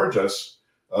going to charge us,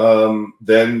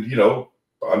 then you know,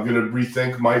 I'm going to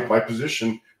rethink my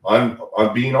position on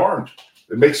being armed.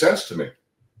 It makes sense to me.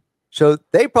 So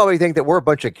they probably think that we're a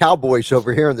bunch of cowboys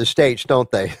over here in the States, don't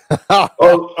they?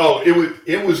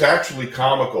 It was actually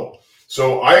comical.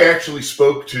 So I actually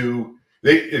spoke to.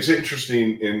 It's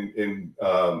interesting in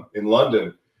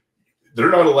London.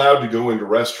 They're not allowed to go into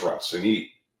restaurants and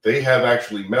eat. They have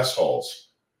actually mess halls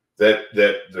that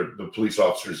the police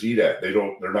officers eat at. They're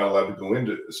not allowed to go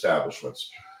into establishments.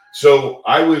 So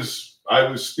I was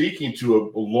speaking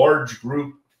to a large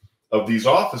group of these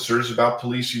officers about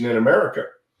policing in America.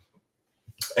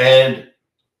 And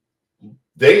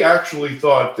they actually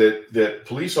thought that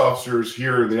police officers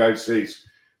here in the United States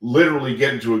literally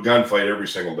get into a gunfight every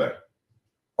single day.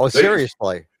 Oh,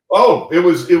 seriously?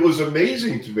 It was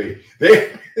amazing to me.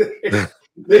 They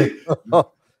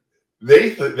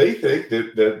think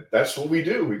that that's what we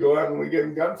do. We go out and we get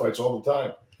in gunfights all the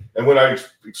time. And when I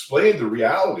explained the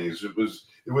realities, it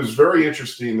was very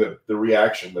interesting that the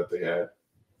reaction that they had.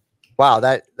 Wow,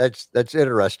 that's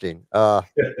interesting.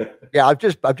 Yeah, I'm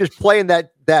just playing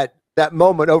that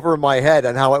moment over in my head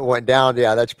and how it went down.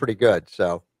 Yeah, that's pretty good.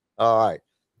 So, all right.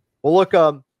 Well, look,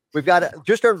 we've got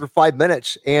just over 5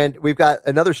 minutes, and we've got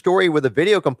another story with a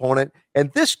video component,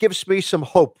 and this gives me some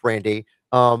hope, Randy.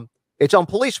 It's on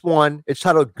Police One. It's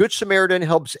titled "Good Samaritan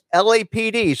Helps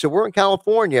LAPD." So we're in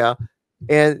California,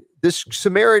 and this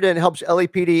Samaritan helps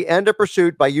LAPD end a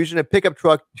pursuit by using a pickup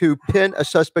truck to pin a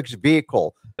suspect's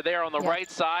vehicle. There on the right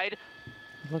side,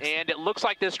 and it looks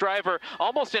like this driver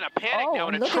almost in a panic now,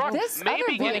 and a truck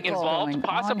maybe getting involved,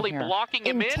 possibly blocking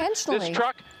him in. This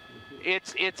truck,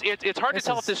 it's hard to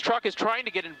tell if this truck is trying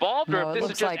to get involved or if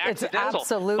this is just accidental.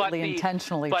 It's absolutely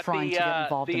intentionally trying to get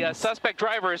involved in this. The suspect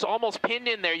driver is almost pinned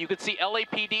in there. You could see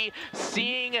LAPD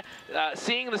seeing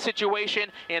the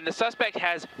situation, and the suspect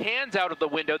has hands out of the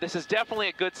window. This is definitely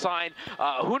a good sign.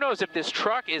 Who knows if this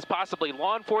truck is possibly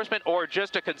law enforcement or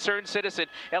just a concerned citizen.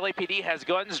 LAPD has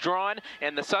guns drawn,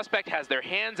 and the suspect has their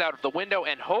hands out of the window,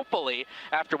 and hopefully,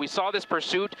 after we saw this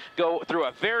pursuit go through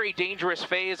a very dangerous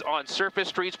phase on surface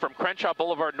streets from Crenshaw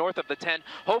Boulevard north of the 10,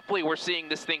 hopefully we're seeing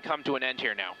this thing come to an end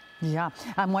here now. Yeah,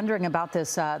 I'm wondering about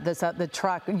this. The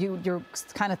truck. You're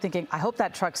kind of thinking, I hope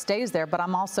that truck stays there, but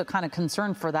I'm also kind of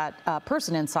concerned for that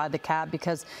person inside the cab,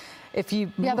 because if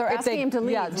you they're asking him to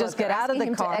leave. Yeah, just get out of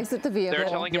the car. To exit the vehicle. They're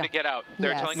telling him to get out.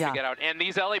 They're telling him to get out. And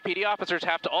these LAPD officers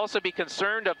have to also be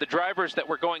concerned of the drivers that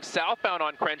were going southbound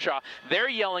on Crenshaw. They're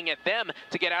yelling at them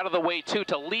to get out of the way too,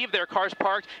 to leave their cars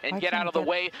parked and get out of the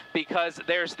way, because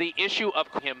there's the issue of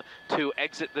him to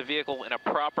exit the vehicle in a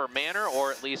proper manner, or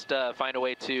at least find a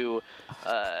way to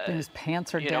his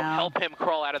pants are down. Help him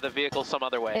crawl out of the vehicle some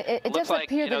other way. It does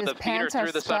appear that his pants are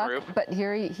through the stuck, sunroof. but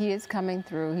here he is coming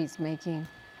through. He's making.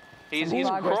 He's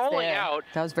crawling out.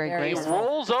 That was very graceful. He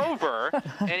rolls over,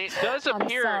 and it does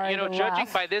appear, judging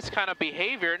by this kind of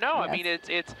behavior, I mean,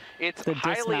 it's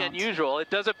highly unusual. It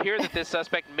does appear that this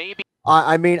suspect may be.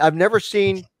 I mean, I've never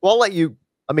seen. Well, I'll let you.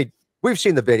 I mean, we've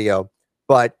seen the video,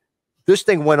 but this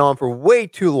thing went on for way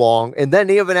too long, and then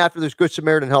even after this Good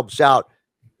Samaritan helps out,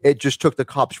 it just took the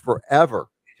cops forever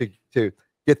to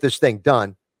get this thing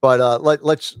done. But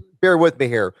let's bear with me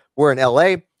here. We're in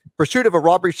L.A. Pursuit of a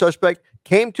robbery suspect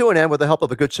came to an end with the help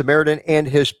of a Good Samaritan and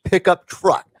his pickup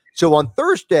truck. So on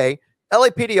Thursday,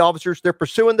 LAPD officers, they're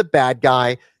pursuing the bad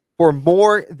guy for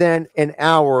more than an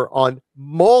hour on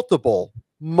multiple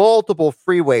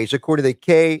freeways, according to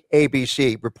the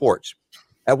KABC reports.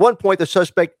 At one point, the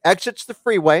suspect exits the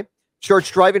freeway, starts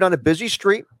driving on a busy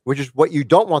street, which is what you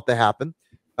don't want to happen.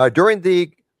 Due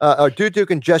to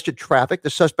congested traffic, the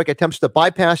suspect attempts to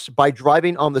bypass by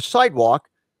driving on the sidewalk,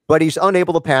 but he's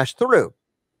unable to pass through.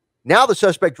 Now the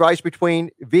suspect drives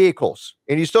between vehicles,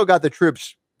 and he's still got the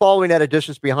troops following at a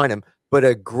distance behind him. But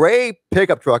a gray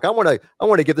pickup truck, I want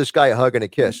to give this guy a hug and a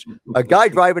kiss. A guy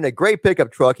driving a gray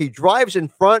pickup truck, he drives in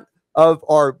front of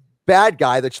our bad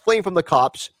guy that's fleeing from the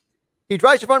cops. He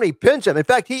drives in front of him, he pins him. In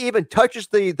fact, he even touches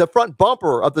the front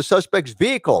bumper of the suspect's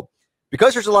vehicle.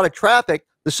 Because there's a lot of traffic,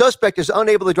 the suspect is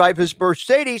unable to drive his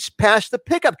Mercedes past the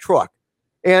pickup truck.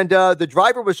 And the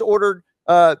driver was ordered,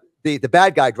 the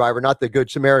bad guy driver, not the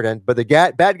Good Samaritan, but the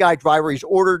bad guy driver, he's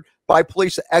ordered by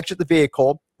police to exit the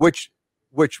vehicle, which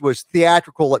was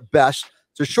theatrical at best.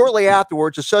 So shortly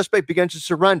afterwards, the suspect begins to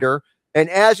surrender. And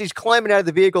as he's climbing out of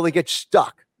the vehicle, he gets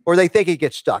stuck, or they think he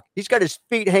gets stuck. He's got his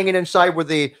feet hanging inside where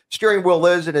the steering wheel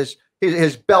is, and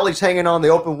his belly's hanging on the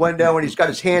open window, and he's got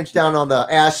his hands down on the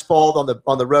asphalt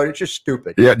on the road. It's just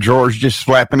stupid. Yeah, George just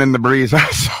flapping in the breeze. I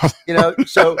saw that.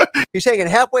 So he's hanging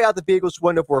halfway out the vehicle's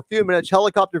window for a few minutes.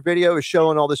 Helicopter video is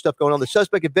showing all this stuff going on. The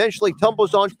suspect eventually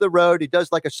tumbles onto the road. He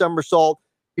does like a somersault.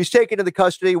 He's taken into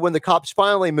custody when the cops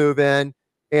finally move in.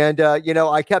 And,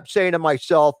 I kept saying to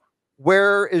myself,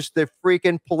 where is the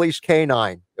freaking police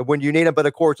canine when you need them? But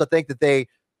of course, I think that they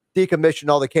decommissioned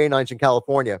all the canines in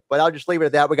California. But I'll just leave it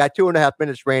at that. We got 2.5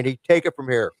 minutes, Randy. Take it from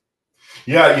here.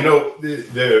 Yeah,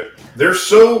 they're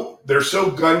so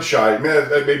gun shy.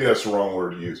 Maybe that's the wrong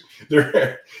word to use.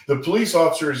 The police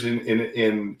officers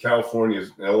in California,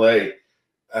 in LA,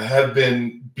 have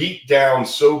been beat down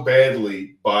so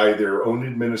badly by their own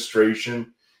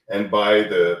administration and by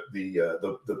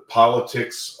the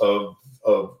politics of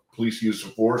police use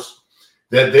of force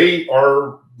that they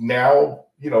are now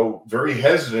very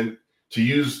hesitant to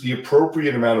use the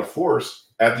appropriate amount of force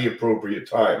at the appropriate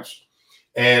times.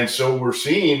 And so we're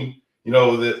seeing,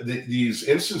 these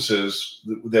instances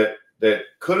that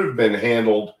could have been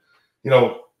handled,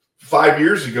 5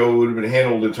 years ago would have been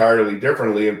handled entirely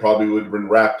differently and probably would have been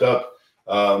wrapped up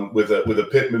with a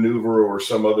pit maneuver or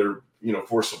some other,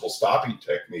 forcible stopping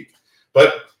technique.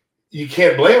 But you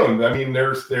can't blame them. I mean,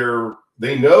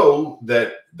 they know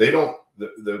that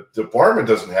the department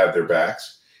doesn't have their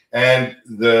backs, and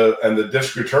the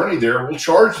district attorney there will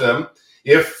charge them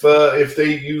if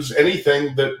they use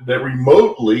anything that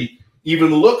remotely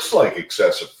even looks like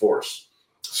excessive force.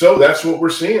 So that's what we're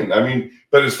seeing. I mean,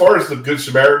 but as far as the Good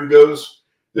Samaritan goes,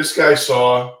 this guy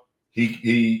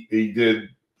he did.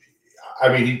 I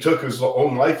mean, he took his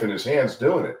own life in his hands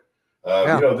doing it.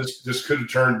 This could have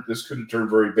turned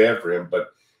very bad for him. But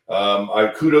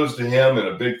I kudos to him and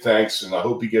a big thanks, and I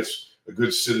hope he gets a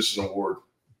good citizen award.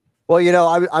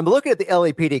 Well, I'm looking at the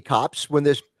LAPD cops when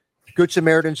this Good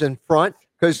Samaritan's in front,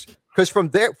 because from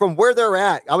where they're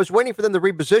at, I was waiting for them to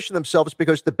reposition themselves,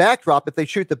 because the backdrop, if they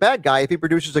shoot the bad guy, if he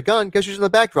produces a gun, guess who's in the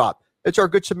backdrop? It's our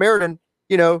Good Samaritan,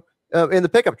 in the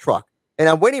pickup truck. And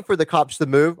I'm waiting for the cops to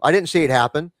move. I didn't see it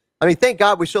happen. I mean, thank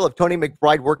God we still have Tony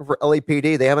McBride working for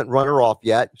LAPD. They haven't run her off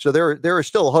yet. So there is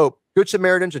still hope. Good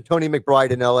Samaritans and Tony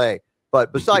McBride in LA.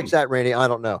 But besides that, Randy, I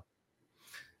don't know.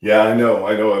 Yeah, I know.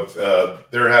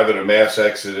 They're having a mass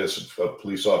exodus of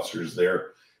police officers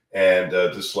there. And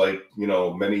just like,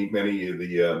 many of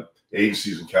the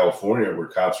agencies in California where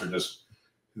cops are just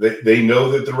they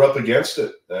know that they're up against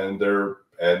it,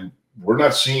 and we're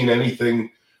not seeing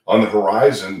anything on the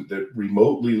horizon that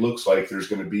remotely looks like there's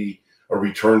going to be a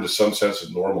return to some sense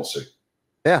of normalcy.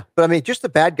 Yeah, but I mean, just the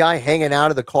bad guy hanging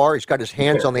out of the car. He's got his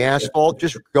hands on the asphalt,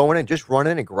 just going and just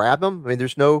running and grab him. I mean,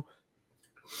 there's no.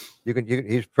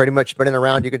 He's pretty much spinning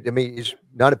around. He's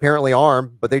not apparently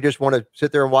armed, but they just want to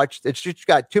sit there and watch. It's just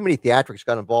got too many theatrics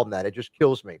got involved in that. It just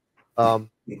kills me.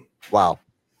 Wow.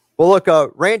 Well, look,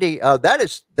 Randy,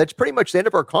 that's pretty much the end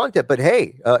of our content. But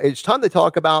hey, it's time to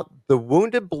talk about the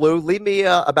Wounded Blue. Leave me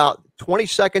about 20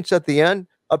 seconds at the end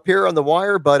up here on the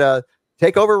wire, but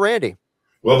take over, Randy.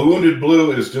 Well, the Wounded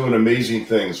Blue is doing amazing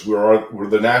things. We're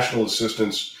the National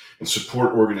Assistance and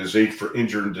Support Organization for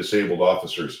Injured and Disabled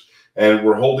Officers. And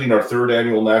we're holding our 3rd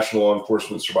annual National Law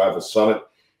Enforcement Survival Summit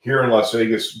here in Las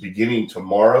Vegas beginning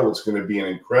tomorrow. It's going to be an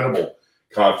incredible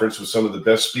conference with some of the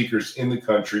best speakers in the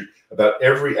country about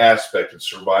every aspect of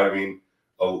surviving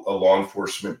a law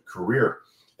enforcement career.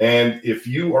 And if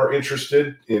you are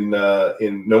interested in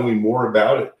knowing more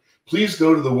about it, please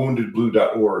go to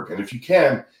thewoundedblue.org. And if you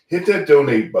can, hit that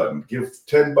donate button. Give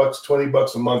 $10,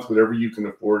 $20 a month, whatever you can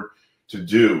afford to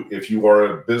do. If you are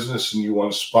a business and you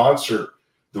want to sponsor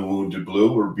the Wounded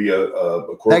Blue or be a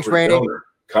corporate donor,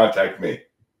 contact me.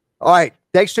 All right.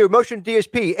 Thanks to Motion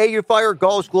DSP, AU Fire,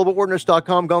 Gauls,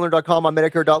 GlobalOrdnance.com, Gunler.com, on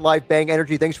Medicare.life, Bang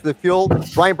Energy. Thanks for the fuel.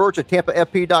 Brian Birch at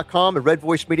TampaFP.com and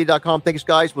RedVoiceMedia.com. Thanks,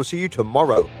 guys. We'll see you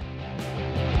tomorrow.